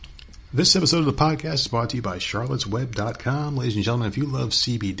This episode of the podcast is brought to you by charlottesweb.com. Ladies and gentlemen, if you love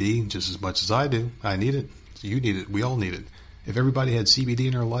CBD just as much as I do, I need it. You need it. We all need it. If everybody had CBD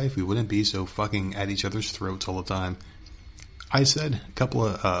in our life, we wouldn't be so fucking at each other's throats all the time. I said a couple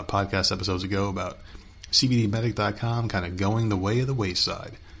of podcast episodes ago about CBDmedic.com kind of going the way of the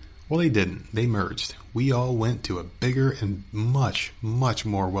wayside. Well, they didn't. They merged. We all went to a bigger and much, much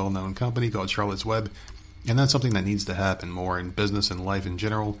more well-known company called Charlotte's Web. And that's something that needs to happen more in business and life in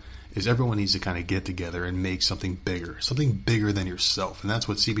general, is everyone needs to kind of get together and make something bigger than yourself. And that's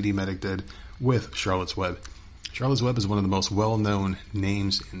what CBD Medic did with Charlotte's Web. Charlotte's Web is one of the most well-known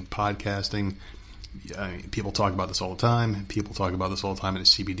names in podcasting. People talk about this all the time. People talk about this all the time in the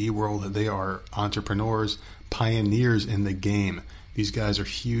CBD world. They are entrepreneurs, pioneers in the game. These guys are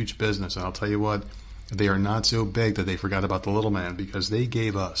huge business. And I'll tell you what, they are not so big that they forgot about the little man, because they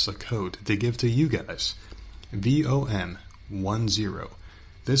gave us a code to give to you guys. VOM10.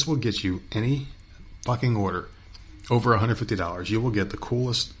 This will get you any fucking order over $150. You will get the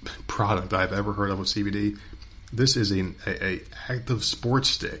coolest product I've ever heard of with CBD. This is a active sports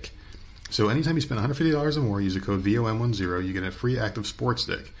stick. So anytime you spend $150 or more, use the code VOM10, you get a free active sports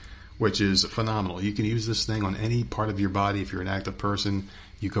stick, which is phenomenal. You can use this thing on any part of your body. If you're an active person,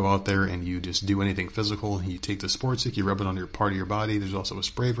 you go out there and you just do anything physical. You take the sports stick, you rub it on your part of your body. There's also a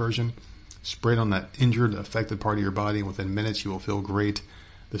spray version. Spray it on that injured, affected part of your body, and within minutes you will feel great.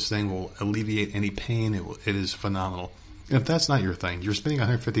 This thing will alleviate any pain. It is phenomenal. And if that's not your thing, you're spending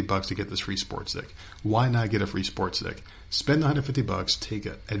 $150 to get this free sports stick. Why not get a free sports stick? Spend $150, take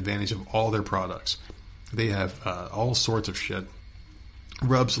advantage of all their products. They have all sorts of shit.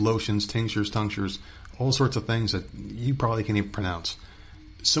 Rubs, lotions, tinctures, tinctures, all sorts of things that you probably can't even pronounce.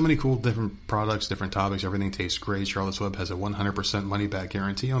 So many cool different products, different topics. Everything tastes great. Charlotte's Web has a 100% money-back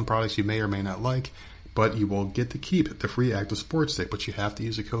guarantee on products you may or may not like. But you will get to keep the free active sports stick. But you have to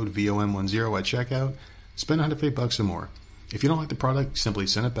use the code VOM10 at checkout. Spend $150 or more. If you don't like the product, simply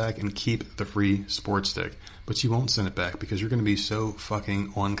send it back and keep the free sports stick. But you won't send it back because you're going to be so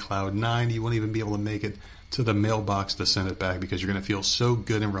fucking on cloud nine, you won't even be able to make it to the mailbox to send it back, because you're going to feel so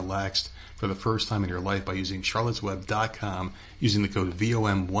good and relaxed for the first time in your life by using charlottesweb.com, using the code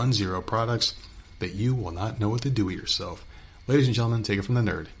VOM10 products, that you will not know what to do with yourself. Ladies and gentlemen, take it from the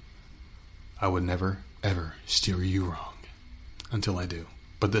nerd. I would never, ever steer you wrong until I do.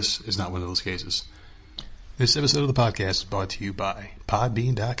 But this is not one of those cases. This episode of the podcast is brought to you by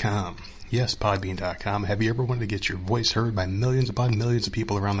Podbean.com. Yes, Podbean.com. Have you ever wanted to get your voice heard by millions upon millions of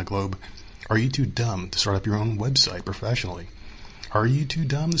people around the globe? Are you too dumb to start up your own website professionally? Are you too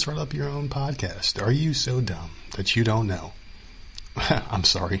dumb to start up your own podcast? Are you so dumb that you don't know? I'm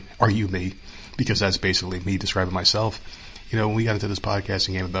sorry. Are you me? Because that's basically me describing myself. You know, when we got into this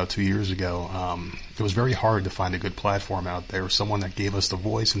podcasting game about 2 years ago, it was very hard to find a good platform out there, someone that gave us the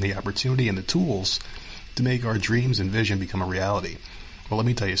voice and the opportunity and the tools to make our dreams and vision become a reality. Well, let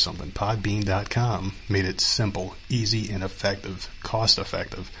me tell you something. Podbean.com made it simple, easy, and effective,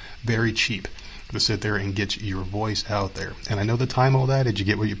 cost-effective, very cheap to sit there and get your voice out there. And I know the time all that, you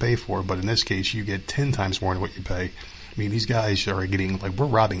get what you pay for, but in this case, you get 10 times more than what you pay. I mean, these guys are getting, we're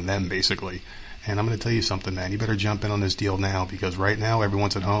robbing them, basically. And I'm going to tell you something, man. You better jump in on this deal now, because right now,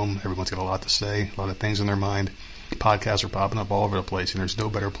 everyone's at home. Everyone's got a lot to say, a lot of things in their mind. Podcasts are popping up all over the place, and there's no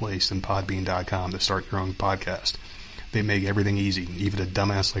better place than Podbean.com to start your own podcast. They make everything easy. Even a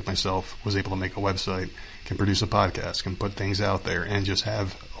dumbass like myself was able to make a website, can produce a podcast, can put things out there, and just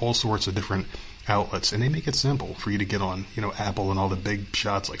have all sorts of different outlets. And they make it simple for you to get on, Apple and all the big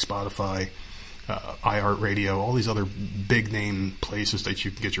shots like Spotify, iHeartRadio, all these other big name places that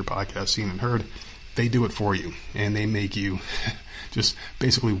you can get your podcast seen and heard. They do it for you, and they make you just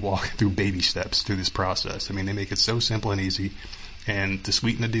basically walk through baby steps through this process. I mean, they make it so simple and easy. And to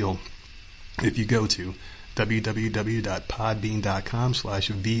sweeten the deal, if you go to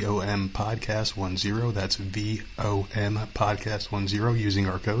www.podbean.com/VOMpodcast10, that's VOMpodcast10, using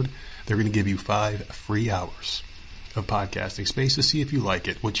our code, they're going to give you 5 free hours of podcasting space to see if you like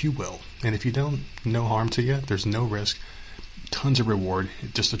it, which you will. And if you don't, no harm to you. There's no risk. Tons of reward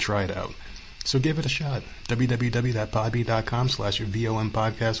just to try it out. So give it a shot.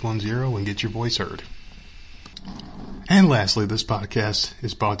 www.podbean.com/VOMpodcast10 and get your voice heard. And lastly, this podcast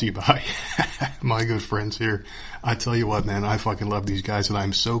is brought to you by my good friends here. I tell you what, man, I fucking love these guys, and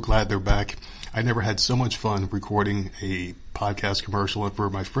I'm so glad they're back. I never had so much fun recording a podcast commercial. And for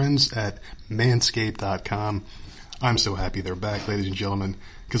my friends at manscaped.com, I'm so happy they're back, ladies and gentlemen,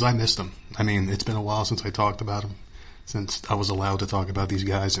 because I missed them. I mean, it's been a while since I talked about them, since I was allowed to talk about these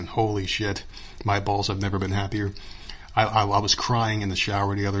guys, and holy shit, my balls have never been happier. I was crying in the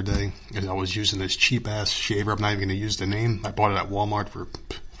shower the other day, and I was using this cheap-ass shaver. I'm not even going to use the name. I bought it at Walmart for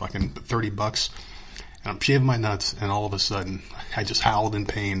fucking $30. And I'm shaving my nuts, and all of a sudden, I just howled in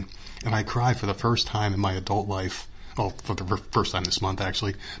pain. And I cried for the first time in my adult life. Well, for the first time this month,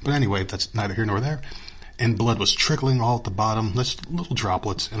 actually. But anyway, that's neither here nor there. And blood was trickling all at the bottom, just little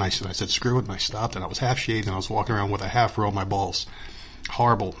droplets. And I said, screw it, and I stopped, and I was half shaved, and I was walking around with a half row of my balls.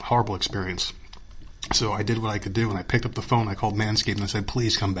 Horrible, horrible experience. So I did what I could do, and I picked up the phone, I called Manscaped, and I said,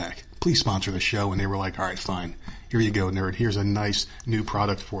 please come back. Please sponsor the show. And they were like, all right, fine. Here you go, nerd. Here's a nice new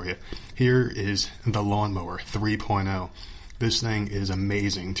product for you. Here is the Lawnmower 3.0. This thing is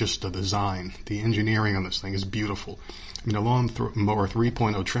amazing. Just the design, the engineering on this thing is beautiful. I mean, the Lawnmower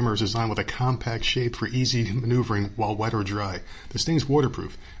 3.0 trimmer is designed with a compact shape for easy maneuvering while wet or dry. This thing's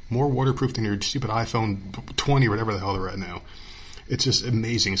waterproof. More waterproof than your stupid iPhone 20 or whatever the hell they're at now. It's just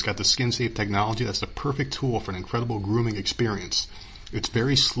amazing. It's got the skin-safe technology. That's the perfect tool for an incredible grooming experience. It's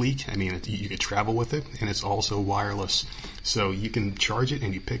very sleek. I mean, you can travel with it, and it's also wireless. So you can charge it,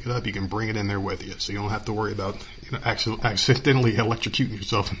 and you pick it up. You can bring it in there with you. So you don't have to worry about accidentally electrocuting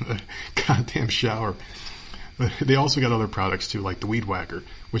yourself in the goddamn shower. They also got other products, too, like the Weed Whacker,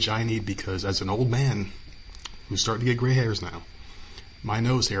 which I need because as an old man who's starting to get gray hairs now, my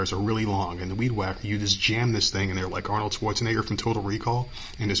nose hairs are really long, and the Weed Whacker, you just jam this thing in there like Arnold Schwarzenegger from Total Recall,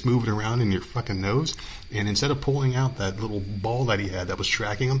 and just move it around in your fucking nose, and instead of pulling out that little ball that he had that was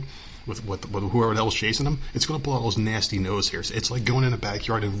tracking him, with whoever the hell's chasing him, it's going to pull out those nasty nose hairs. It's like going in the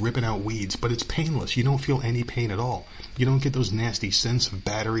backyard and ripping out weeds, but it's painless. You don't feel any pain at all. You don't get those nasty scents of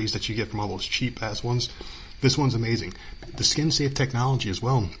batteries that you get from all those cheap-ass ones. This one's amazing. The skin-safe technology as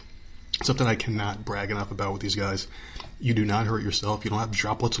well, something I cannot brag enough about with these guys. You do not hurt yourself. You don't have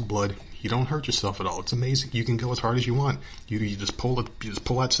droplets of blood. You don't hurt yourself at all. It's amazing. You can go as hard as you want. You just pull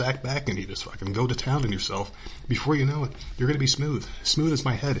that sack back, and you just fucking go to town on yourself. Before you know it, you're going to be smooth. Smooth as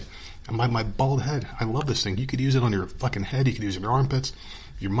my head. My bald head. I love this thing. You could use it on your fucking head. You could use it on your armpits,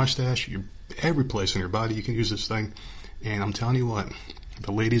 your mustache, every place on your body. You can use this thing. And I'm telling you what,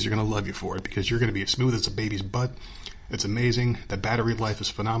 the ladies are going to love you for it because you're going to be as smooth as a baby's butt. It's amazing. The battery life is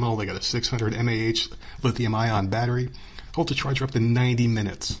phenomenal. They got a 600 mAh lithium-ion battery. Hold the charge for up to 90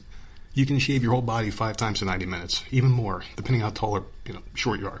 minutes. You can shave your whole body 5 times in 90 minutes, even more, depending how tall or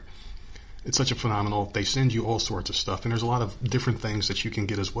short you are. It's such a phenomenal. They send you all sorts of stuff, and there's a lot of different things that you can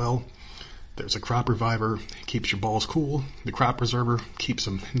get as well. There's a crop reviver, keeps your balls cool. The crop preserver keeps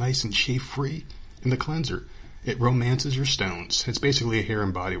them nice and shave-free. And the cleanser, it romances your stones. It's basically a hair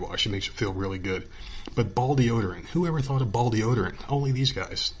and body wash. It makes you feel really good. But ball deodorant, who ever thought of ball deodorant? Only these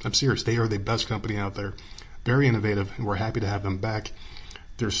guys. I'm serious. They are the best company out there. Very innovative, and we're happy to have them back.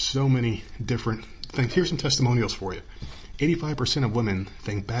 There's so many different things. Here's some testimonials for you. 85% of women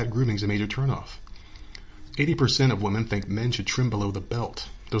think bad grooming is a major turnoff. 80% of women think men should trim below the belt.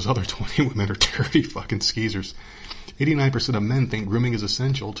 Those other 20 women are dirty fucking skeezers. 89% of men think grooming is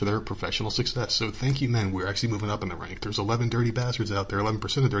essential to their professional success. So thank you, men. We're actually moving up in the rank. There's 11 dirty bastards out there,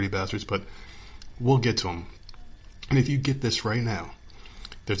 11% of dirty bastards, but we'll get to them. And if you get this right now,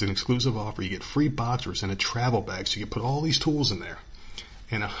 there's an exclusive offer. You get free boxers and a travel bag, so you can put all these tools in there.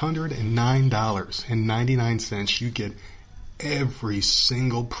 And $109.99, you get every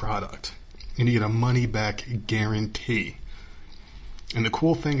single product. And you get a money-back guarantee. And the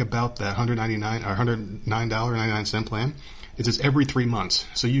cool thing about that $109.99 plan is it's every 3 months.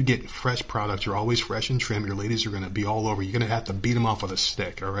 So you get fresh products. You're always fresh and trim. Your ladies are going to be all over. You're going to have to beat them off with a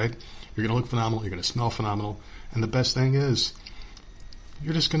stick, all right? You're going to look phenomenal. You're going to smell phenomenal. And the best thing is,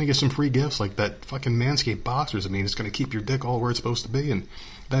 you're just going to get some free gifts like that fucking Manscaped boxers. I mean, it's going to keep your dick all where it's supposed to be. And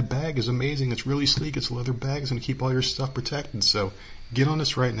that bag is amazing. It's really sleek. It's a leather bag. It's going to keep all your stuff protected. So get on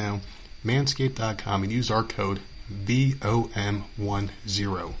this right now, manscaped.com, and use our code VOM10.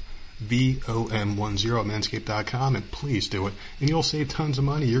 VOM10 at manscaped.com, and please do it. And you'll save tons of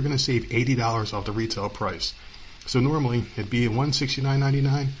money. You're going to save $80 off the retail price. So normally it'd be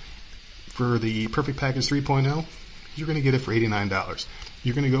 $169.99 for the Perfect Package 3.0. You're going to get it for $89.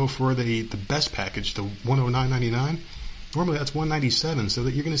 You're going to go for the best package, the $109.99. Normally that's $197, so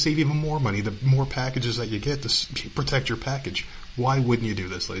that you're going to save even more money the more packages that you get to protect your package. Why wouldn't you do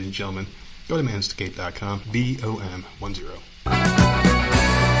this, ladies and gentlemen? Go to manscaped.com, VOM10.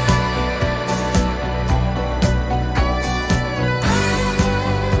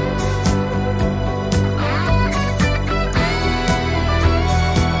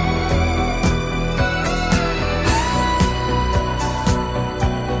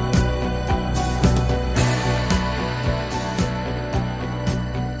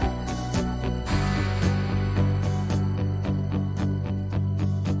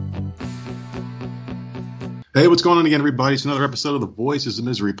 Hey, what's going on again, everybody? It's another episode of the Voices of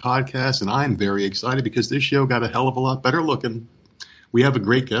Misery podcast, and I'm very excited because this show got a hell of a lot better looking We have a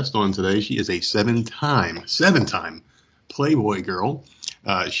great guest on today. She is a seven-time Playboy girl.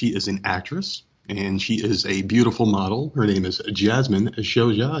 She is an actress, and she is a beautiful model. Her name is Jasmine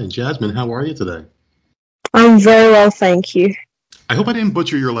Shojai. Jasmine, how are you today? I'm very well, thank you. I hope I didn't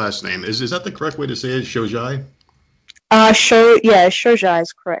butcher your last name. Is that the correct way to say it, Shojai? Shojai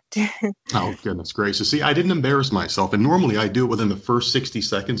is correct. Oh, goodness gracious. See, I didn't embarrass myself, and normally I do it within the first 60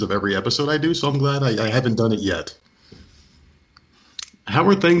 seconds of every episode I do, so I'm glad I haven't done it yet. How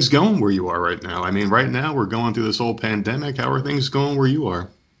are things going where you are right now? I mean, right now we're going through this whole pandemic. How are things going where you are?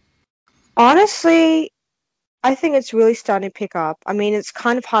 Honestly, I think it's really starting to pick up. I mean, it's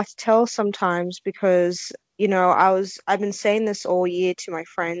kind of hard to tell sometimes because, I've been saying this all year to my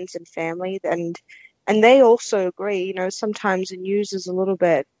friends and family and they also agree, sometimes the news is a little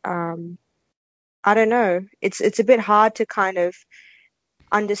bit I don't know. It's a bit hard to kind of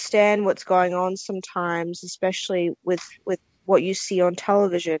understand what's going on sometimes, especially with what you see on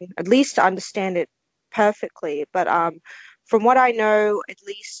television, at least to understand it perfectly. But from what I know, at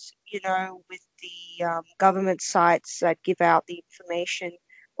least, with the government sites that give out the information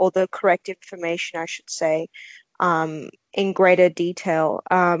or the correct information, I should say, in greater detail,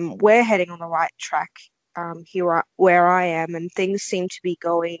 we're heading on the right track where I am, and things seem to be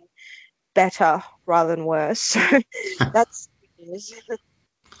going better rather than worse. So that's good news.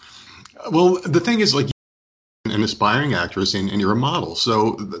 Well, the thing is, like, you're an aspiring actress and you're a model.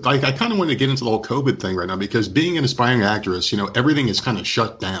 So, like, I kind of want to get into the whole COVID thing right now because being an aspiring actress, everything is kind of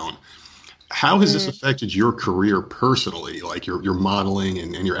shut down. How has this Mm. affected your career personally, like your modeling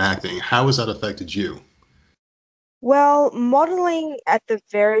and your acting? How has that affected you? Well, modeling at the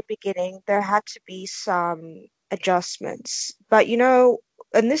very beginning, there had to be some adjustments. But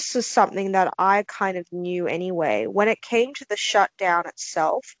and this is something that I kind of knew anyway. When it came to the shutdown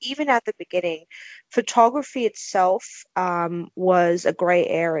itself, even at the beginning, photography itself was a gray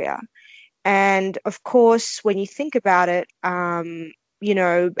area. And of course, when you think about it,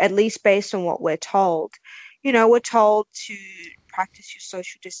 at least based on what we're told, we're told to practice your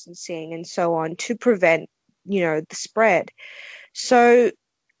social distancing and so on to prevent, the spread. So,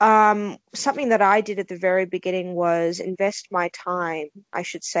 something that I did at the very beginning was invest my time, I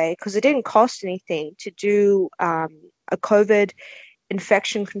should say, because it didn't cost anything to do a COVID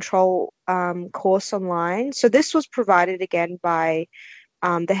infection control course online. So this was provided again by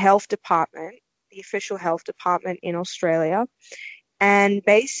the health department, the official health department in Australia. And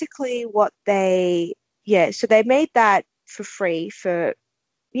basically, so they made that for free for,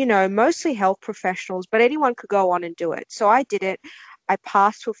 mostly health professionals, but anyone could go on and do it. So I did it. I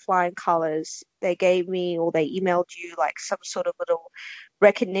passed with flying colors. They gave me, or they emailed you like some sort of little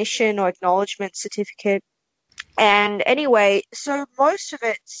recognition or acknowledgement certificate. And anyway, so most of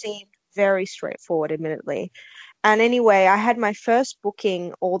it seemed very straightforward, admittedly. And anyway, I had my first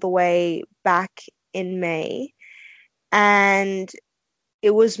booking all the way back in May, and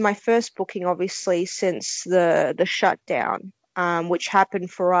it was my first booking, obviously, since the shutdown, which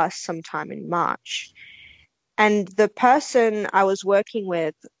happened for us sometime in March. And the person I was working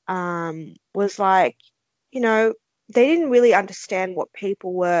with was like, you know, they didn't really understand what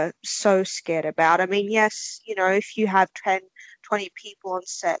people were so scared about. I mean, yes, if you have 10, 20 people on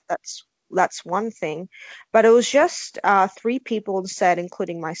set, that's one thing. But it was just three people on set,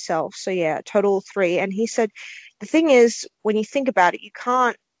 including myself. So yeah, total of three. And he said, the thing is, when you think about it, you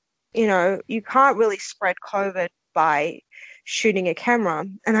can't really spread COVID by shooting a camera.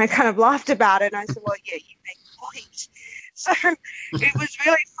 And I kind of laughed about it. And I said, well, yeah, you make a point. So it was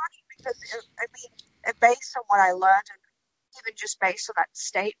really funny because, I mean, based on what I learned, and even just based on that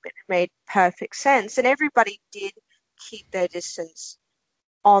statement, it made perfect sense. And everybody did keep their distance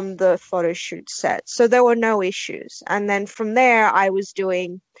on the photo shoot set. So there were no issues. And then from there, I was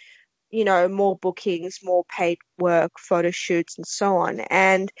doing, more bookings, more paid work, photo shoots, and so on.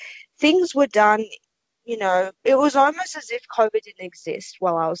 And things were done, it was almost as if COVID didn't exist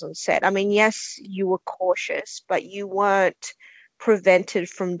while I was on set. I mean, yes, you were cautious, but you weren't prevented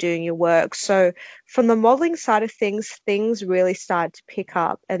from doing your work. So from the modeling side of things, things really started to pick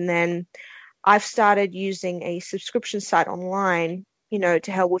up. And then I've started using a subscription site online,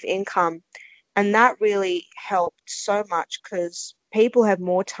 to help with income. And that really helped so much because people have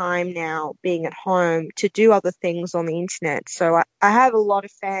more time now being at home to do other things on the internet. So I have a lot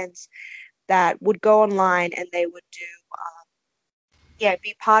of fans that would go online and they would do,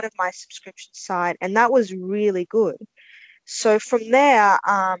 be part of my subscription site. And that was really good. So from there,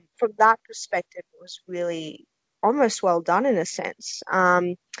 from that perspective, it was really almost well done in a sense.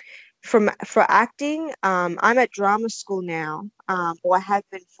 For acting, I'm at drama school now, or I have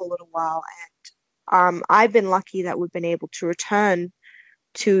been for a little while, and I've been lucky that we've been able to return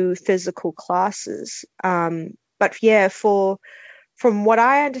to physical classes. But yeah, from what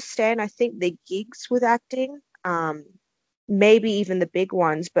I understand, I think the gigs with acting, maybe even the big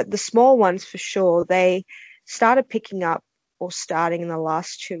ones, but the small ones for sure, they started picking up or starting in the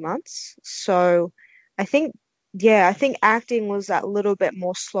last 2 months. So I think, yeah, I think acting was a little bit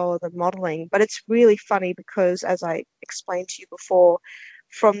more slower than modeling. But it's really funny because, as I explained to you before,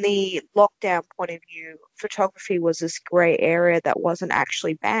 from the lockdown point of view, photography was this gray area that wasn't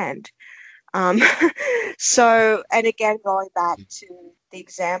actually banned. Um, so, and again, going back to the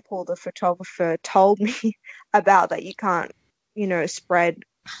example the photographer told me about that you can't, spread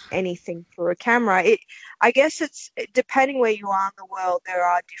anything through a camera. I guess it's depending where you are in the world, there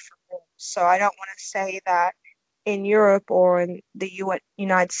are different rules. So I don't want to say that in Europe or in the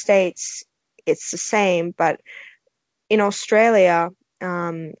United States it's the same, but in Australia,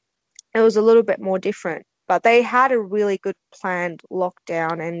 um, it was a little bit more different. But they had a really good planned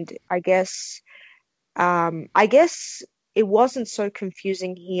lockdown, and I guess it wasn't so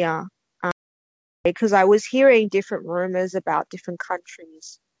confusing here because I was hearing different rumors about different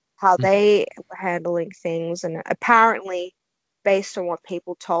countries, how they were handling things, and apparently, based on what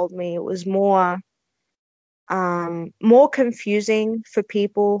people told me, it was more confusing for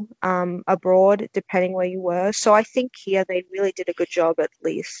people abroad, depending where you were. So I think here they really did a good job, at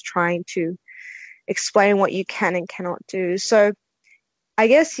least trying to explain what you can and cannot do. So I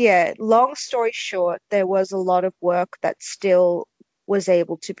guess, yeah, long story short, there was a lot of work that still was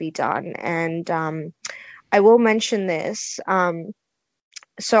able to be done. And I will mention this.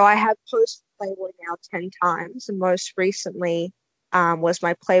 So I have posted Playboy now 10 times, and most recently was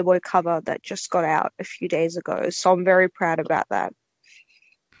my Playboy cover that just got out a few days ago. So I'm very proud about that.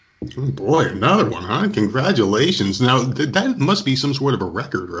 Oh boy, another one, huh? Congratulations. Now, that must be some sort of a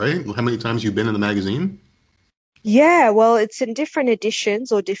record, right? How many times you've been in the magazine? Yeah, well, it's in different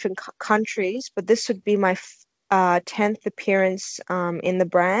editions or different countries, but this would be my 10th appearance in the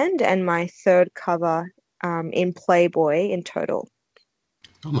brand and my third cover in Playboy in total.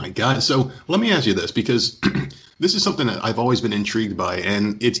 Oh my God. So let me ask you this because this is something that I've always been intrigued by.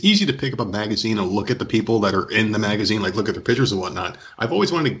 And it's easy to pick up a magazine and look at the people that are in the magazine, like look at their pictures and whatnot. I've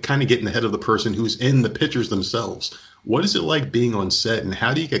always wanted to kind of get in the head of the person who's in the pictures themselves. What is it like being on set and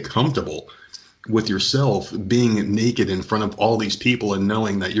how do you get comfortable with yourself being naked in front of all these people and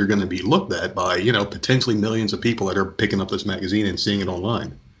knowing that you're going to be looked at by, potentially millions of people that are picking up this magazine and seeing it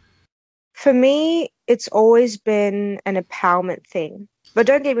online? For me, it's always been an empowerment thing. But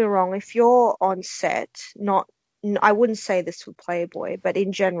don't get me wrong, if you're on set, I wouldn't say this for Playboy, but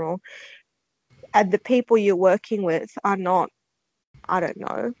in general, and the people you're working with are not, I don't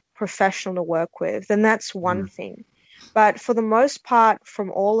know, professional to work with, then that's one thing. But for the most part,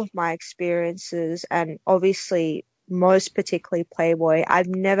 from all of my experiences, and obviously most particularly Playboy, I've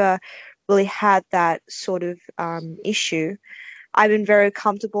never really had that sort of issue. I've been very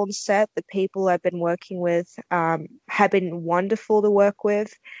comfortable on set. The people I've been working with have been wonderful to work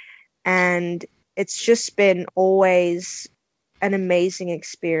with, and it's just been always an amazing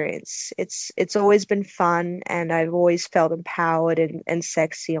experience. It's always been fun, and I've always felt empowered and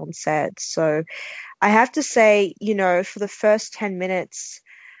sexy on set. So I have to say, for the first 10 minutes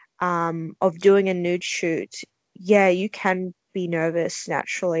of doing a nude shoot, yeah, you can be nervous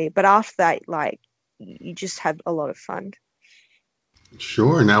naturally, but after that, like, you just have a lot of fun.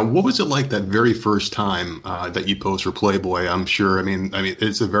 Sure. Now, what was it like that very first time that you posed for Playboy? I'm sure. I mean,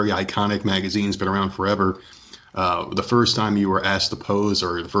 it's a very iconic magazine. It's been around forever. The first time you were asked to pose,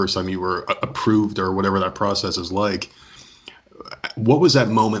 or the first time you were approved, or whatever that process is like, what was that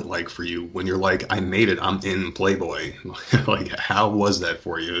moment like for you when you're like, "I made it. I'm in Playboy." Like, how was that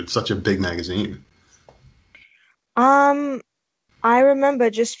for you? It's such a big magazine. Um, I remember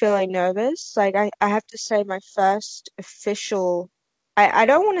just feeling nervous. Like I have to say my first official, I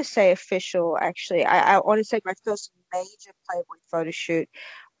don't want to say official actually. I want to say my first major Playboy photo shoot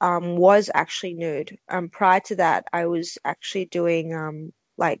was actually nude. Prior to that, I was actually doing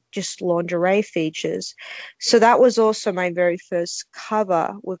like just lingerie features. So that was also my very first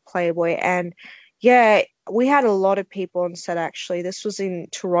cover with Playboy. And yeah, we had a lot of people on set actually. This was in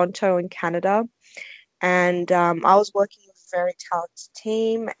Toronto in Canada. And I was working with a very talented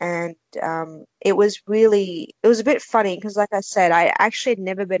team, and it was a bit funny because, like I said, I actually had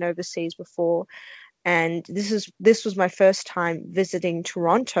never been overseas before, and this was my first time visiting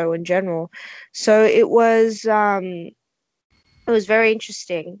Toronto in general. So it was very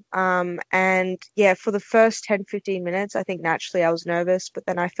interesting. And yeah, for the first 10, 15 minutes, I think naturally I was nervous, but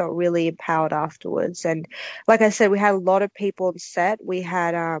then I felt really empowered afterwards. And like I said, we had a lot of people on set. We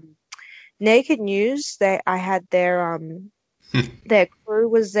had Naked News. I had their Their crew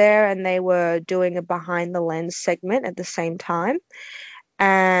was there and they were doing a behind the lens segment at the same time.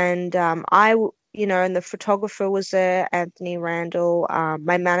 And and the photographer was there, Anthony Randall.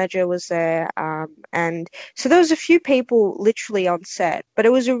 My manager was there. And so there was a few people literally on set, but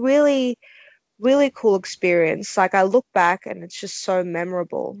it was a really, really cool experience. Like I look back and it's just so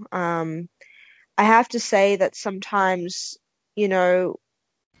memorable. I have to say that sometimes, you know,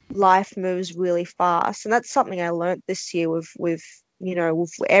 life moves really fast, and that's something I learned this year with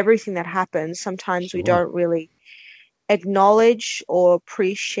everything that happens. Sometimes we Sure. don't really acknowledge or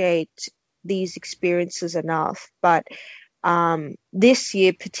appreciate these experiences enough. But this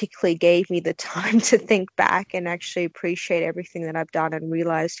year particularly gave me the time to think back and actually appreciate everything that I've done and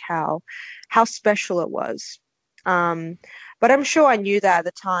realized how special it was. Um, but I'm sure I knew that at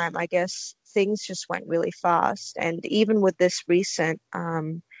the time. I guess things just went really fast. And even with this recent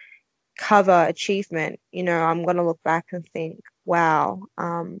cover achievement, I'm going to look back and think, wow,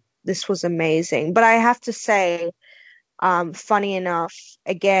 this was amazing. But I have to say, funny enough,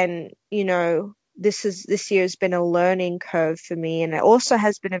 again, this year has been a learning curve for me, and it also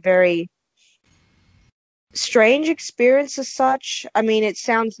has been a very strange experience as such. I mean, it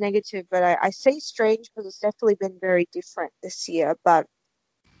sounds negative, but I say strange because it's definitely been very different this year. But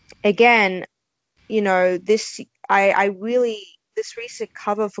again, this I really this recent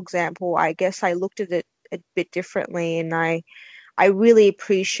cover, for example, I guess I looked at it a bit differently, and I really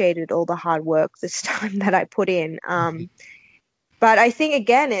appreciated all the hard work this time that I put in. But I think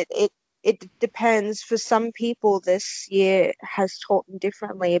again, it depends. For some people, this year has taught them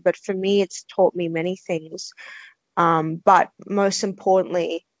differently, but for me, it's taught me many things. But most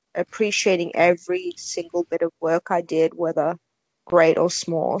importantly, appreciating every single bit of work I did, whether great or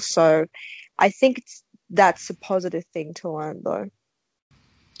small. So I think that's a positive thing to learn, though.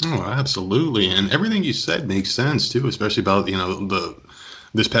 Oh, absolutely. And everything you said makes sense too, especially about, the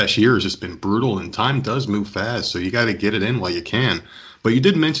this past year has just been brutal and time does move fast, so you got to get it in while you can. But you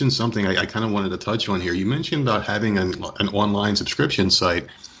did mention something I kind of wanted to touch on here. You mentioned about having an online subscription site.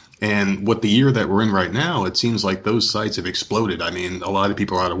 And what the year that we're in right now, it seems like those sites have exploded. I mean, a lot of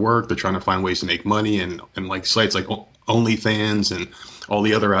people are out of work. They're trying to find ways to make money, and like sites like OnlyFans and all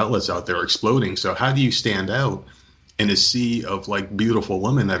the other outlets out there are exploding. So how do you stand out in a sea of like beautiful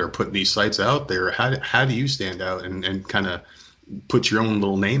women that are putting these sites out there? How do you stand out and kind of put your own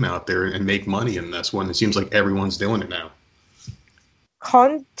little name out there and make money in this one? It seems like everyone's doing it now.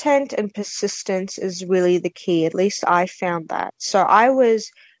 Content and persistence is really the key. At least I found that. So I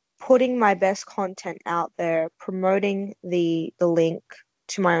was putting my best content out there, promoting the link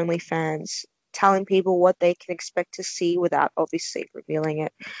to my OnlyFans, telling people what they can expect to see without obviously revealing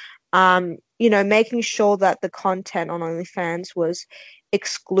it. Making sure that the content on OnlyFans was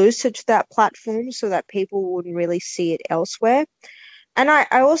exclusive to that platform so that people wouldn't really see it elsewhere. And I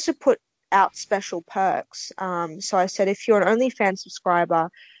also put out special perks. So I said, if you're an OnlyFans subscriber,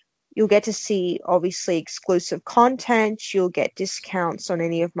 you'll get to see obviously exclusive content, you'll get discounts on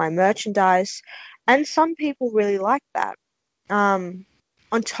any of my merchandise, and some people really like that. On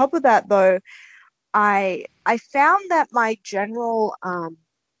top of that, though, I found that my general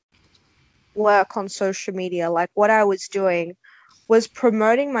work on social media, like what I was doing, was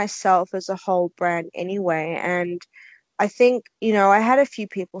promoting myself as a whole brand anyway. And I think, I had a few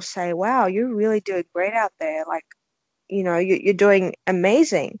people say, wow, you're really doing great out there. Like, you're doing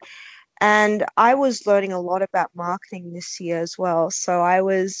amazing. And I was learning a lot about marketing this year as well. So I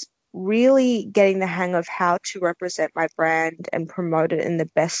was really getting the hang of how to represent my brand and promote it in the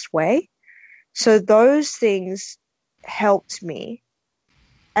best way. So those things helped me.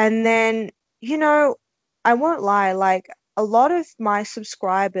 And then, you know, I won't lie, like a lot of my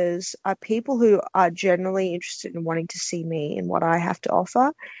subscribers are people who are generally interested in wanting to see me and what I have to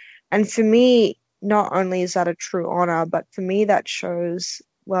offer. And for me, not only is that a true honor, but for me that shows,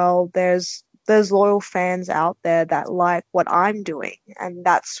 well, there's loyal fans out there that like what I'm doing, and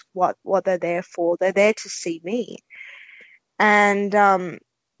that's what they're there for. They're there to see me. And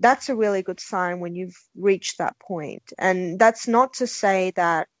that's a really good sign when you've reached that point. And that's not to say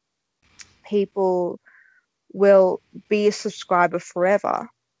that people will be a subscriber forever.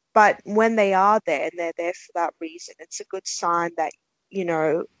 But when they are there and they're there for that reason, it's a good sign that,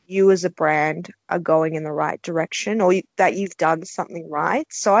 you as a brand are going in the right direction, or that you've done something right.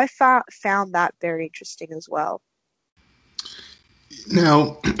 So I found that very interesting as well.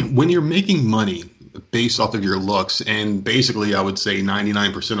 Now, when you're making money based off of your looks, and basically I would say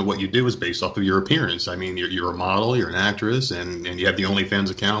 99% of what you do is based off of your appearance. I mean, you're a model, you're an actress, and you have the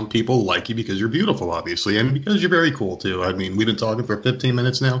OnlyFans account. People like you because you're beautiful, obviously, and because you're very cool, too. I mean, we've been talking for 15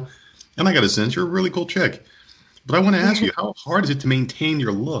 minutes now, and I got a sense you're a really cool chick. But I want to ask you, how hard is it to maintain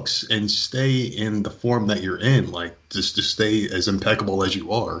your looks and stay in the form that you're in? Like, just to stay as impeccable as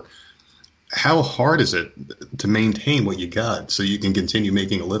you are. How hard is it to maintain what you got so you can continue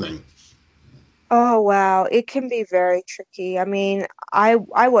making a living? Oh wow, it can be very tricky. I mean, I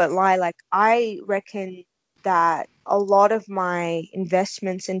won't lie, like I reckon that a lot of my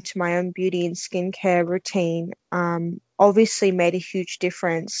investments into my own beauty and skincare routine obviously made a huge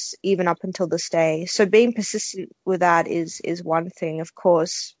difference even up until this day. So being persistent with that is one thing, of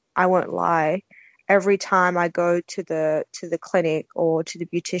course. I won't lie. Every time I go to the clinic or to the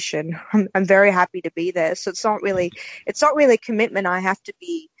beautician, I'm very happy to be there. So it's not really commitment I have to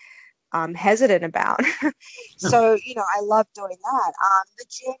be hesitant about. Yeah. So, I love doing that. The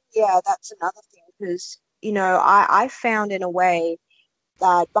gym, yeah, that's another thing because, I found in a way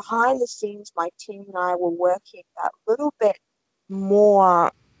that behind the scenes, my team and I were working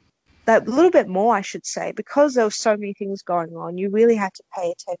more, that little bit more, I should say, because there were so many things going on. You really had to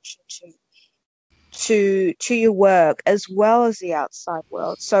pay attention to your work as well as the outside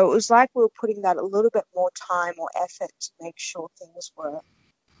world. So it was like we were putting that a little bit more time or effort to make sure things were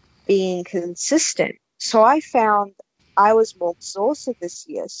being consistent. So I found I was more exhausted this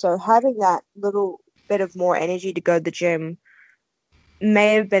year. So having that little bit of more energy to go to the gym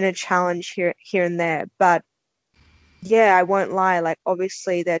may have been a challenge here and there. But yeah, I won't lie. Like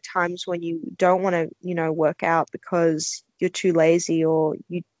obviously there are times when you don't want to, work out because you're too lazy or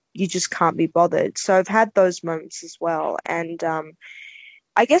you just can't be bothered. So I've had those moments as well. And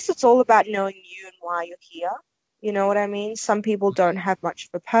I guess it's all about knowing you and why you're here. You know what I mean? Some people don't have much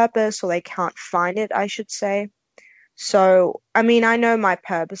of a purpose or they can't find it, I should say. So, I mean, I know my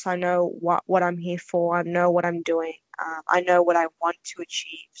purpose. I know what I'm here for. I know what I'm doing. I know what I want to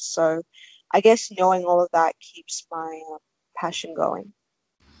achieve. So, I guess knowing all of that keeps my passion going.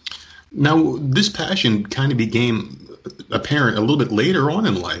 Now, this passion kind of became apparent a little bit later on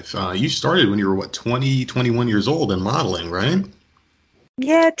in life. You started when you were, what, 20, 21 years old in modeling, right?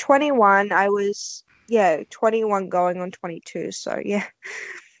 Yeah, 21. Yeah, 21 going on 22. So, yeah.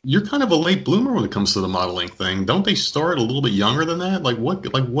 You're kind of a late bloomer when it comes to the modeling thing. Don't they start a little bit younger than that?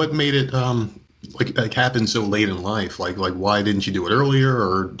 What made it like happen so late in life? Like why didn't you do it earlier,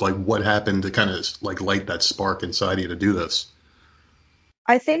 or like what happened to kind of like light that spark inside you to do this?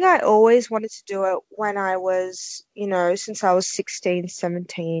 I think I always wanted to do it when I was, since I was 16,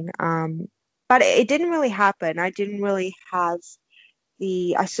 17. But it didn't really happen. I didn't really have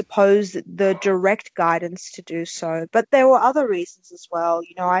I suppose, the direct guidance to do so. But there were other reasons as well.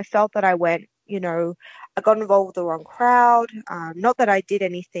 I felt that I got involved with the wrong crowd. Not that I did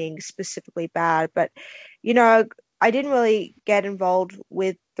anything specifically bad, but, you know, I didn't really get involved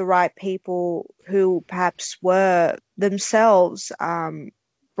with the right people who perhaps were themselves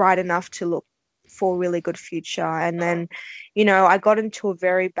bright enough to look for a really good future. And then, I got into a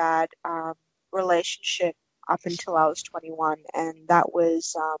very bad relationship up until I was 21, and that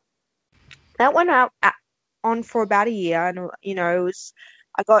went on for about a year, and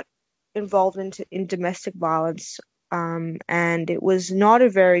I got involved in domestic violence, and it was not a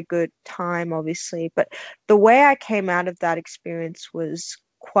very good time, obviously, but the way I came out of that experience was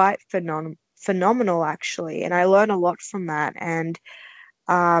quite phenomenal, actually, and I learned a lot from that, and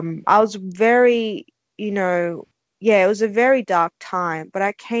I was very, you know, yeah, it was a very dark time, but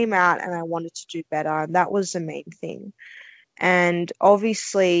I came out and I wanted to do better, and that was the main thing. And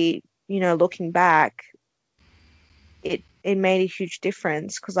obviously, looking back, it made a huge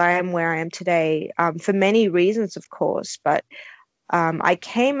difference because I am where I am today, for many reasons, of course. But I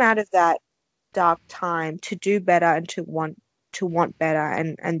came out of that dark time to do better and to want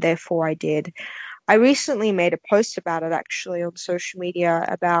better, and therefore I did. I recently made a post about it actually on social media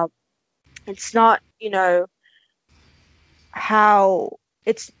about it's not, how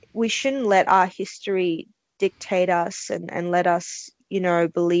we shouldn't let our history dictate us and let us,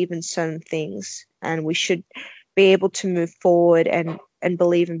 believe in certain things, and we should be able to move forward and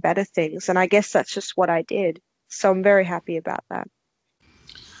believe in better things. And I guess that's just what I did. So I'm very happy about that.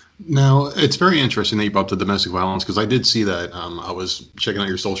 Now, it's very interesting that you brought up the domestic violence because I did see that. I was checking out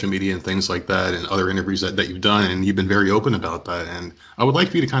your social media and things like that and other interviews that you've done, and you've been very open about that. And I would like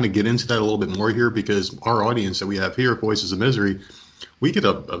for you to kind of get into that a little bit more here because our audience that we have here, Voices of Misery, we get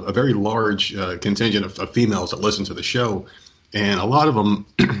a very large contingent of females that listen to the show. And a lot of them,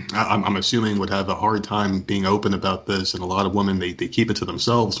 I'm assuming, would have a hard time being open about this. And a lot of women, they keep it to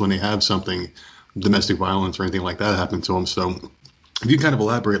themselves when they have something, domestic violence or anything like that happen to them. So if you kind of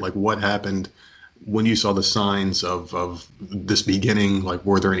elaborate, like what happened when you saw the signs of this beginning, like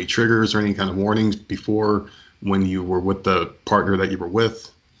were there any triggers or any kind of warnings before when you were with the partner that you were with?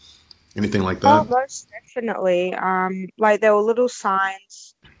 Anything like Oh, that? most definitely. Like there were little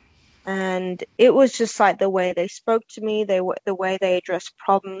signs, and it was just like the way they spoke to me, the way they addressed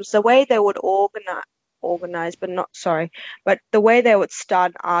problems, the way they would organize, but not sorry, but the way they would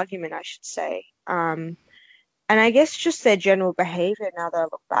start an argument, I should say. And I guess just their general behavior now that I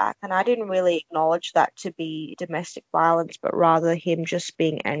look back, and I didn't really acknowledge that to be domestic violence, but rather him just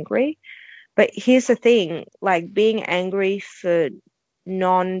being angry. But here's the thing, like being angry for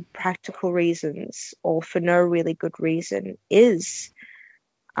non-practical reasons or for no really good reason is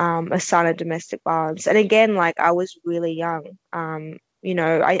a sign of domestic violence. And again, like I was really young.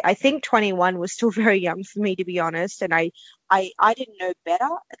 I think 21 was still very young for me, to be honest. And I didn't know better,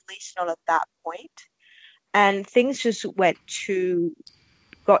 at least not at that point. And things just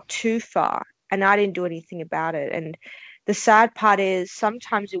got too far, and I didn't do anything about it. And the sad part is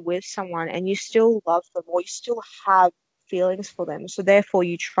sometimes you're with someone and you still love them or you still have feelings for them. So therefore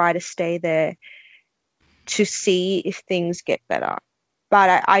you try to stay there to see if things get better.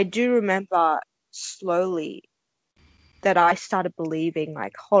 But I do remember slowly that I started believing,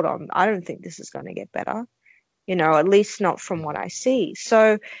 like, hold on, I don't think this is going to get better, at least not from what I see.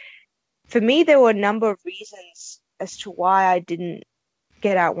 So for me, there were a number of reasons as to why I didn't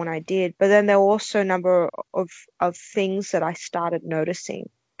get out when I did, but then there were also a number of things that I started noticing.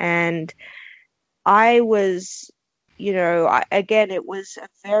 And I was, again, it was a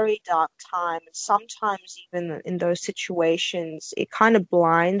very dark time. And sometimes, even in those situations, it kind of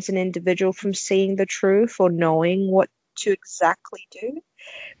blinds an individual from seeing the truth or knowing what to exactly do.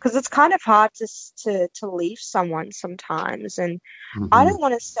 Because it's kind of hard to leave someone sometimes. And I Hmm. don't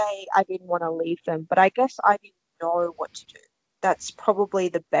want to say I didn't want to leave them, but I guess I didn't know what to do. That's probably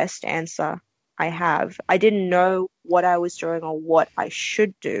the best answer I have. I didn't know what I was doing or what I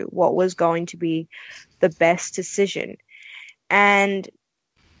should do, what was going to be the best decision. And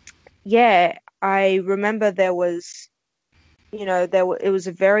yeah, I remember it was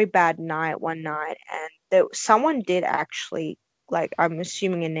a very bad night one night, and someone did actually, like, I'm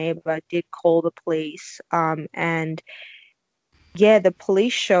assuming a neighbor did call the police. And yeah, the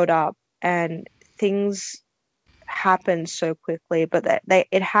police showed up, and things happened so quickly, but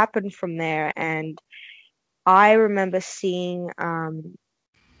it happened from there. And I remember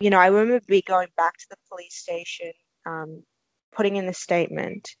I remember going back to the police station, um, putting in a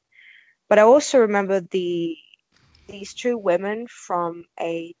statement. But I also remember these two women from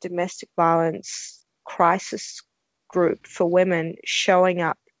a domestic violence crisis group for women showing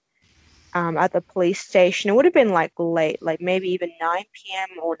up at the police station. It would have been like late, like maybe even 9 p.m.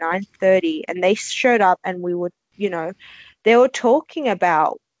 or 9:30, and they showed up, and they were talking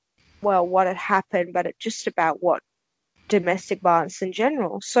about, well, what had happened, but just about what domestic violence in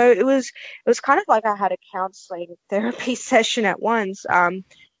general. So it was kind of like I had a counseling therapy session at once,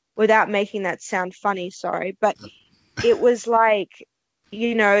 without making that sound funny, sorry, but it was like,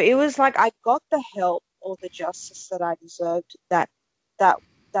 it was like I got the help or the justice that I deserved that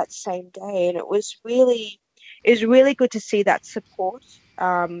that same day. And it was really good to see that support.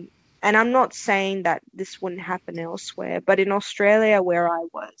 And I'm not saying that this wouldn't happen elsewhere, but in Australia where I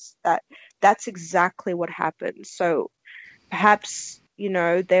was, that's exactly what happened. So perhaps,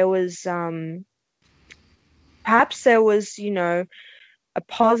 there was a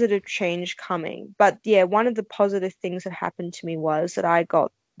positive change coming. But yeah, one of the positive things that happened to me was that I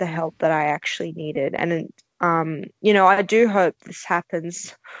got the help that I actually needed. And I do hope this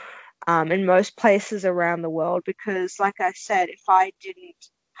happens in most places around the world, because like I said, if I didn't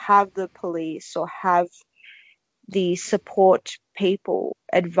have the police or have the support people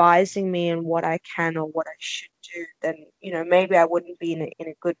advising me on what I can or what I should do, then maybe I wouldn't be in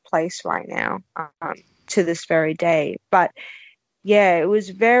a good place right now, to this very day. But yeah, it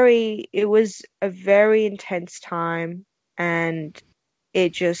was a very intense time, and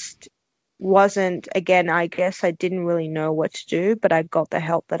it just wasn't, again, I guess I didn't really know what to do, but I got the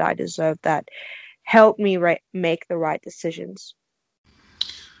help that I deserved that helped me make the right decisions.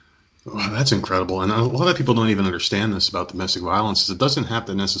 Wow, that's incredible. And a lot of people don't even understand this about domestic violence. Is it doesn't have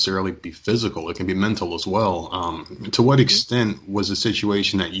to necessarily be physical. It can be mental as well. To what extent was the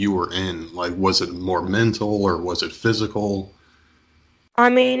situation that you were in? Like, was it more mental or was it physical? I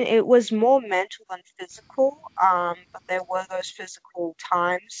mean, it was more mental than physical, but there were those physical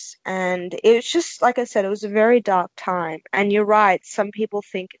times. And it was just, like I said, it was a very dark time. And you're right, some people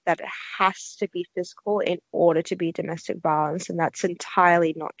think that it has to be physical in order to be domestic violence, and that's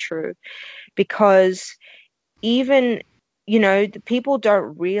entirely not true. Because even, the people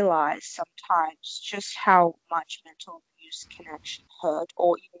don't realize sometimes just how much mental abuse can actually hurt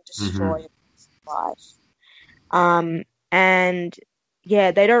or even destroy Hmm. a person's life. And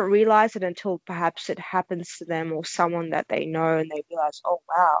yeah, they don't realize it until perhaps it happens to them or someone that they know, and they realize, oh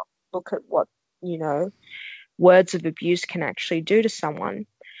wow, look at what, you know, words of abuse can actually do to someone.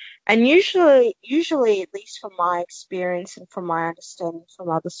 And usually, at least from my experience and from my understanding from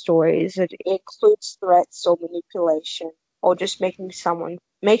other stories, it includes threats or manipulation or just making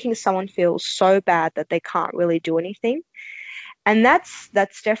someone feel so bad that they can't really do anything. And that's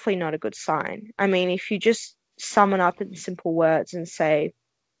definitely not a good sign. I mean, if you just sum it up in simple words and say,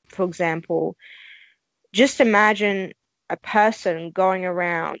 for example, just imagine a person going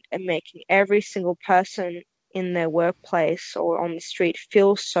around and making every single person in their workplace or on the street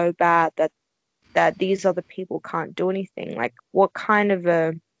feel so bad that these other people can't do anything. Like, what kind of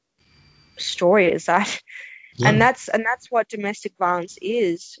a story is that? Yeah. And that's what domestic violence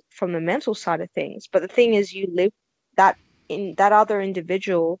is from the mental side of things. But the thing is, you live that in that other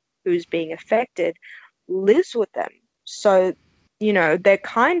individual who's being affected lives with them. So, they're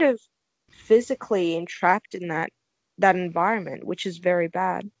kind of physically entrapped in that environment, which is very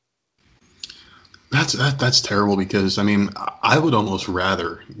bad. That's terrible because I mean I would almost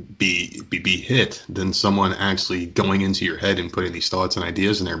rather be hit than someone actually going into your head and putting these thoughts and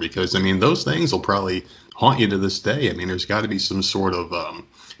ideas in there because I mean those things will probably haunt you to this day. I mean there's got to be some sort of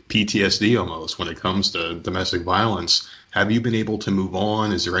PTSD almost when it comes to domestic violence. Have you been able to move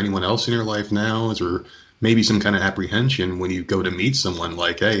on? Is there anyone else in your life now? Is there maybe some kind of apprehension when you go to meet someone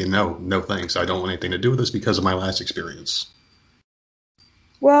like, hey, no thanks, I don't want anything to do with this because of my last experience?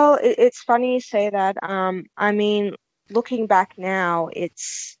 Well, it's funny you say that. I mean, looking back now,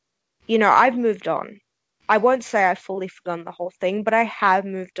 I've moved on. I won't say I've fully forgotten the whole thing, but I have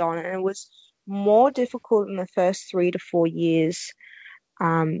moved on, and it was more difficult in the first 3 to 4 years,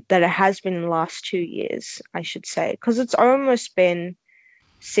 than it has been in the last 2 years, I should say, because it's almost been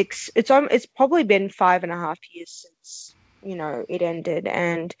it's probably been 5.5 years since, it ended,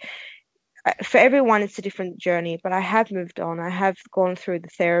 and for everyone it's a different journey, but I have moved on. I have gone through the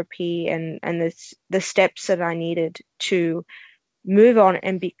therapy and the steps that I needed to move on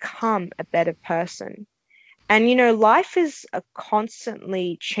and become a better person. And life is a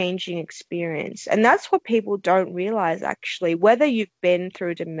constantly changing experience, and that's what people don't realize actually. Whether you've been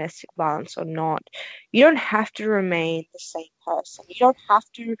through domestic violence or not, you don't have to remain the same person. You don't have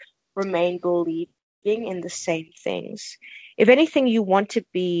to remain believing in the same things. If anything, you want to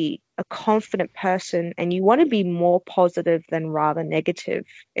be a confident person and you want to be more positive than rather negative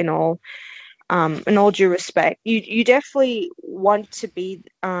in all due respect. You definitely want to be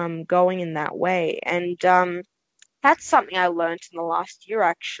going in that way. And that's something I learned in the last year,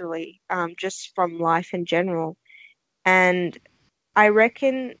 actually, just from life in general. And I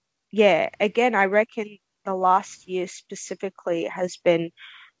reckon, yeah, again, I reckon the last year specifically has been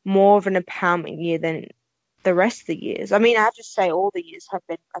more of an empowerment year than the rest of the years. I mean, I have to say all the years have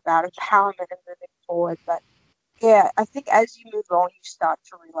been about empowerment and moving forward. But yeah, I think as you move on, you start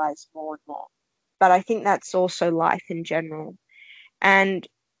to realize more and more. But I think that's also life in general. And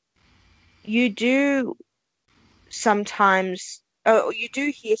you do sometimes, oh, you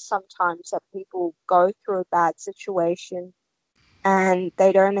do hear sometimes that people go through a bad situation and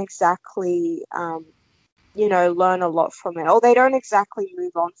they don't exactly, learn a lot from it, or they don't exactly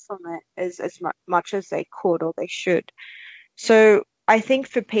move on from it as much as they could or they should. So I think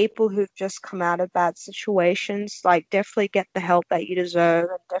for people who've just come out of bad situations, like definitely get the help that you deserve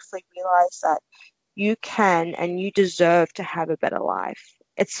and definitely realize that you can and you deserve to have a better life.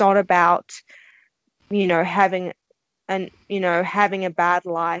 It's not about, having having a bad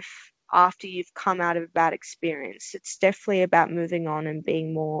life after you've come out of a bad experience. It's definitely about moving on and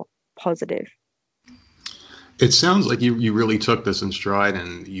being more positive. It sounds like you really took this in stride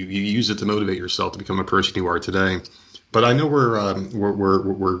and you use it to motivate yourself to become a person you are today. But I know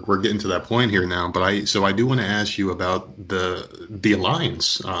we're getting to that point here now. But I do want to ask you about the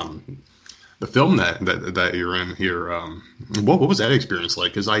Alliance, the film that you're in here. What was that experience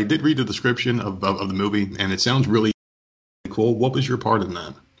like? Because I did read the description of the movie and it sounds really cool. What was your part in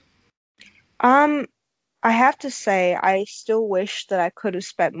that? Um, I have to say, I still wish that I could have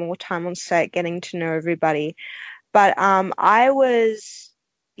spent more time on set getting to know everybody. But I was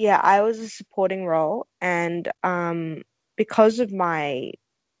a supporting role, and because of my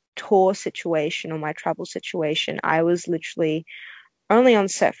tour situation or my travel situation, I was literally only on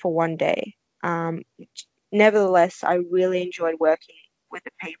set for one day. Um, Nevertheless, I really enjoyed working with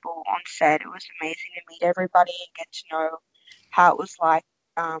the people on set. It was amazing to meet everybody and get to know how it was like,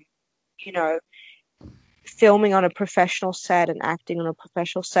 um, you know, filming on a professional set and acting on a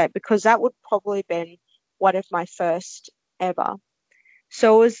professional set, because that would probably been one of my first ever.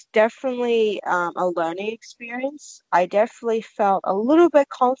 So it was definitely a learning experience. I definitely felt a little bit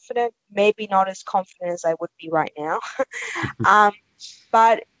confident, maybe not as confident as I would be right now. Um,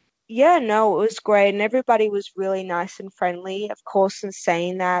 but yeah, no, it was great, and everybody was really nice and friendly. Of course, in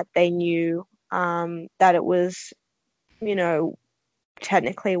saying that, they knew that it was, you know,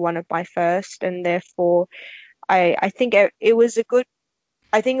 technically one of my first, and therefore, I think it was a good.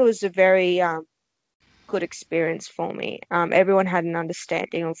 I think it was a very good experience for me. Everyone had an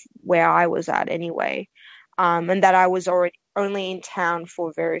understanding of where I was at anyway, and that I was already only in town for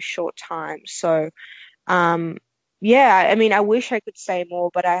a very short time. So, um, yeah, I mean, I wish I could say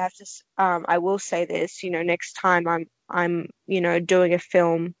more, but I have to. I will say this. Next time I'm doing a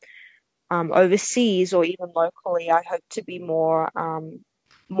film overseas or even locally, I hope to be more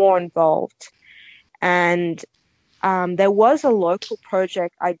involved. And there was a local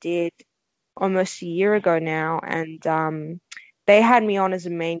project I did almost a year ago now, and they had me on as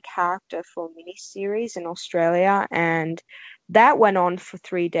a main character for a mini series in Australia, and that went on for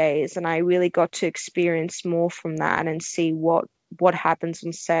 3 days, and I really got to experience more from that and see what happens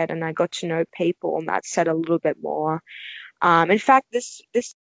on set, and I got to know people on that set a little bit more. In fact, this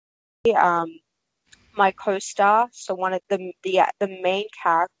um my co-star, so one of the main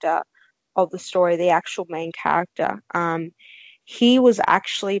character of the story, the actual main character, he was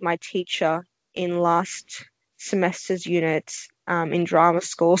actually my teacher in last semester's unit in drama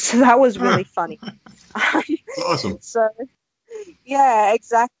school, so that was really Ah, funny. it's awesome. So yeah,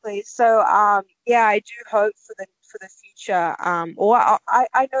 exactly. So yeah, I do hope for the future. Or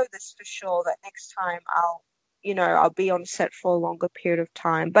I know this for sure that next time I'll be on set for a longer period of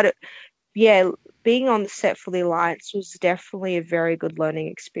time. But yeah, being on the set for the Alliance was definitely a very good learning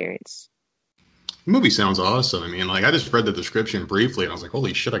experience. The movie sounds awesome. I mean, like I just read the description briefly, and I was like,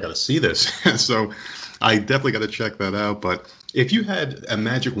 "Holy shit, I got to see this!" So, I definitely got to check that out. But if you had a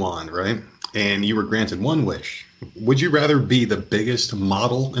magic wand, right, and you were granted one wish, would you rather be the biggest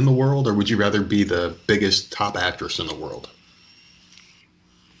model in the world, or would you rather be the biggest top actress in the world?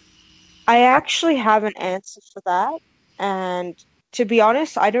 I actually have an answer for that, and to be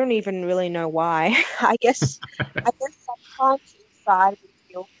honest, I don't even really know why. I guess sometimes inside we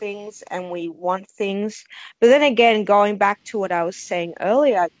feel things and we want things, but then again, going back to what I was saying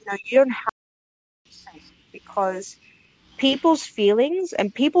earlier, you don't have to say because people's feelings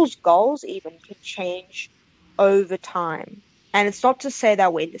and people's goals even can change over time. And it's not to say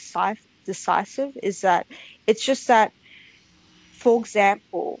that we're decisive, is that it's just that, for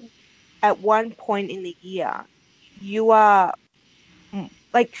example, at one point in the year, you are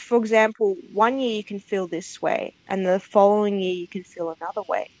like, for example, one year you can feel this way, and the following year you can feel another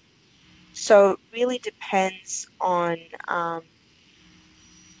way. So it really depends on,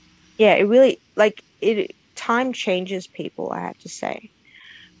 yeah, it really like it. Time changes people, I have to say.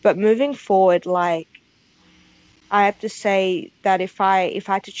 But moving forward, like I have to say that if I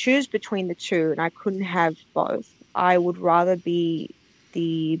had to choose between the two and I couldn't have both, I would rather be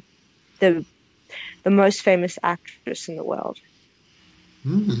the the the most famous actress in the world.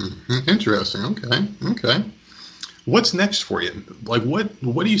 Interesting. Okay. Okay. What's next for you? Like, what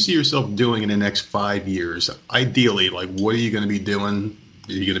do you see yourself doing in the next 5 years? Ideally, like, what are you going to be doing?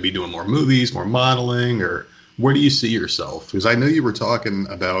 Are you going to be doing more movies, more modeling, or where do you see yourself? Because I know you were talking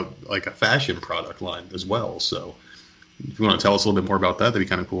about like a fashion product line as well. So, if you want to tell us a little bit more about that, that'd be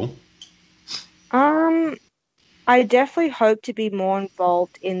kind of cool. Um, I definitely hope to be more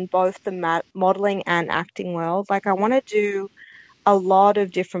involved in both the modeling and acting world. Like I want to do a lot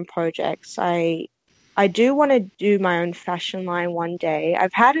of different projects. I do want to do my own fashion line one day.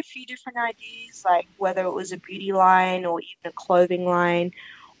 I've had a few different ideas, like whether it was a beauty line or even a clothing line,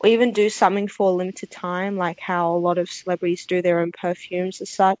 or even do something for a limited time, like how a lot of celebrities do their own perfumes and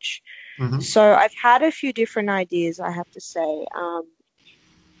such. Hmm. So I've had a few different ideas, I have to say.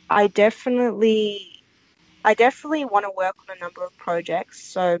 I definitely, I definitely want to work on a number of projects.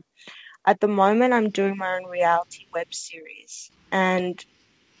 So at the moment, I'm doing my own reality web series, and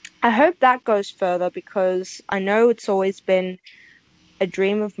I hope that goes further because I know it's always been a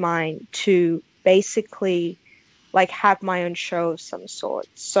dream of mine to basically like have my own show of some sort.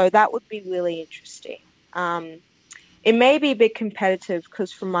 So that would be really interesting. Um, it may be a bit competitive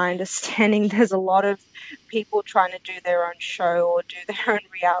because, from my understanding, there's a lot of people trying to do their own show or do their own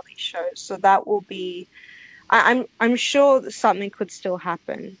reality show. So that will be. I'm sure that something could still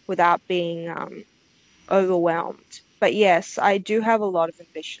happen without being overwhelmed. But yes, I do have a lot of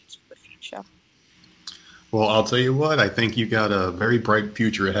ambitions for the future. Well, I'll tell you what, I think you got a very bright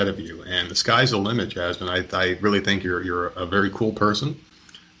future ahead of you, and the sky's the limit, Jasmine. I really think you're a very cool person.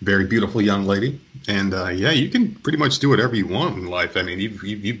 Very beautiful young lady. And yeah, you can pretty much do whatever you want in life. I mean,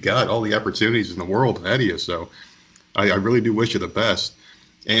 you've got all the opportunities in the world ahead of you. So I really do wish you the best.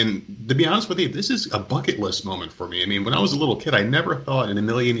 And to be honest with you, this is a bucket list moment for me. I mean, when I was a little kid, I never thought in a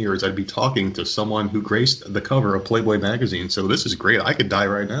million years I'd be talking to someone who graced the cover of Playboy magazine. So this is great. I could die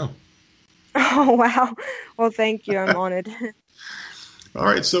right now. Oh, wow. Well, thank you. I'm honored. All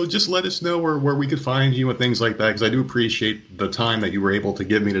right, so just let us know where we could find you and things like that, because I do appreciate the time that you were able to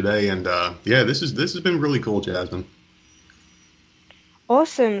give me today. And yeah, this has been really cool, Jasmine.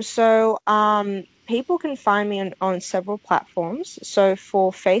 Awesome. So, people can find me on several platforms. So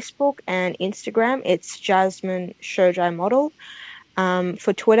for Facebook and Instagram, it's Jasmine Shojai Model.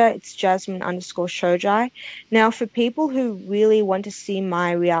 For Twitter, it's Jasmine_Shojai. Now, for people who really want to see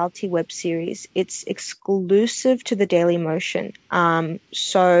my reality web series, it's exclusive to the Daily Motion.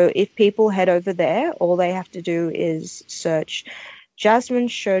 So if people head over there, all they have to do is search Jasmine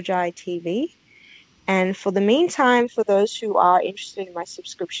Shojai TV. And for the meantime, for those who are interested in my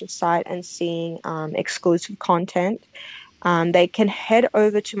subscription site and seeing exclusive content, they can head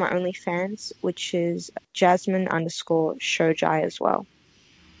over to my OnlyFans, which is Jasmine_Shojai as well.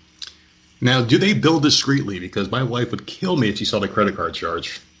 Now, do they bill discreetly? Because my wife would kill me if she saw the credit card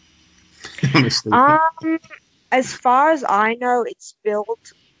charge. Honestly. Um, as far as I know, it's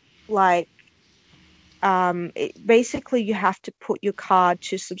built like basically you have to put your card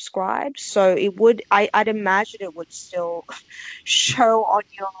to subscribe. So it would, I'd imagine it would still show on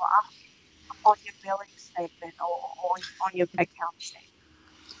your billing statement or on your account statement.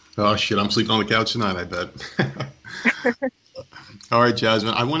 Oh shit, I'm sleeping on the couch tonight, I bet. All right,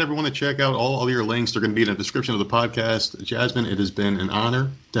 Jasmine. I want everyone to check out all your links. They're going to be in the description of the podcast. Jasmine, it has been an honor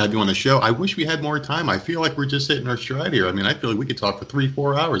to have you on the show. I wish we had more time. I feel like we're just hitting our stride here. I mean, I feel like we could talk for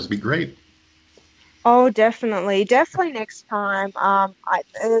 3-4 hours. It'd be great. Oh, definitely. Definitely next time.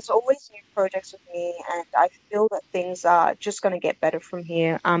 There's always new projects with me, and I feel that things are just going to get better from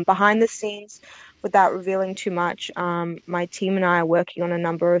here. Behind the scenes, without revealing too much, my team and I are working on a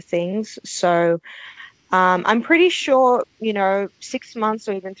number of things. So, I'm pretty sure, 6 months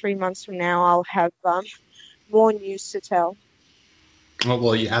or even 3 months from now, I'll have more news to tell.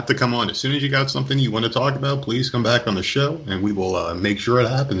 Well, you have to come on. As soon as you got something you want to talk about, please come back on the show, and we will make sure it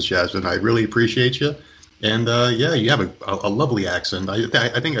happens, Jasmine. I really appreciate you. And yeah, you have a lovely accent. I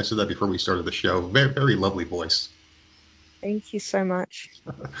think I said that before we started the show. Very, very lovely voice. Thank you so much.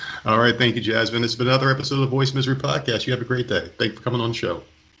 All right. Thank you, Jasmine. It's been another episode of the Voice Misery Podcast. You have a great day. Thank you for coming on the show.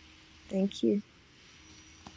 Thank you.